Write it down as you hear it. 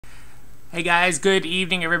Hey guys, good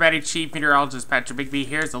evening everybody. Chief Meteorologist Patrick Bigby.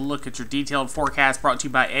 Here's a look at your detailed forecast brought to you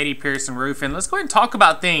by Eddie Pearson Roofing. Let's go ahead and talk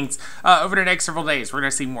about things over the next several days. We're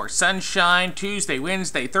going to see more sunshine Tuesday,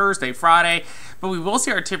 Wednesday, Thursday, Friday, but we will see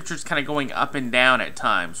our temperatures kind of going up and down at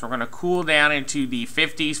times. We're going to cool down into the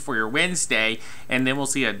 50s for your Wednesday, and then we'll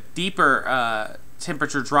see a deeper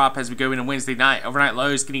temperature drop as we go into Wednesday night. Overnight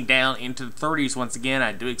lows getting down into the 30s once again.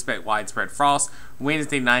 I do expect widespread frost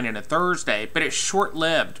Wednesday night and a Thursday, but it's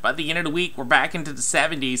short-lived. By the end of the week, we're back into the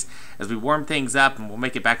 70s as we warm things up, and we'll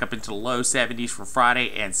make it back up into the low 70s for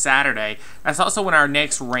Friday and Saturday. That's also when our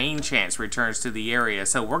next rain chance returns to the area.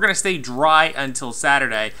 So we're going to stay dry until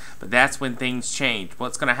Saturday, but that's when things change.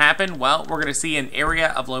 What's going to happen? Well, we're going to see an area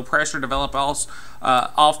of low pressure develop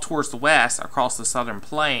off towards the west across the southern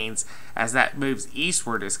plains. As that moves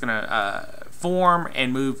eastward, it's going to form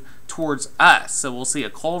and move towards us. So we'll see a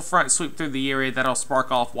cold front sweep through the area that'll spark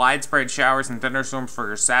off widespread showers and thunderstorms for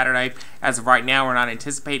your Saturday. As of right now, we're not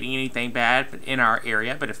anticipating anything bad in our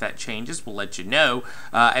area, but if that changes, we'll let you know.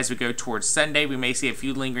 As we go towards Sunday, we may see a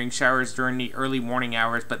few lingering showers during the early morning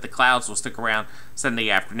hours, but the clouds will stick around Sunday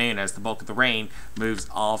afternoon as the bulk of the rain moves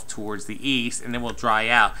off towards the east, and then will dry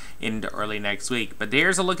out into early next week. But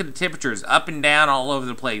there's a look at the temperatures up and down all over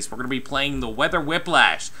the place. We're going to be playing the weather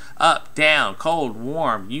whiplash. Up, down, cold,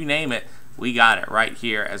 warm, you name it. We got it right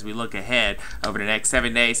here as we look ahead over the next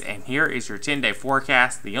 7 days. And here is your 10-day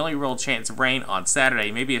forecast. The only real chance of rain on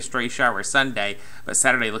Saturday, maybe a stray shower Sunday, but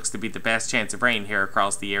Saturday looks to be the best chance of rain here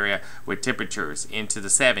across the area with temperatures into the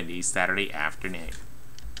 70s Saturday afternoon.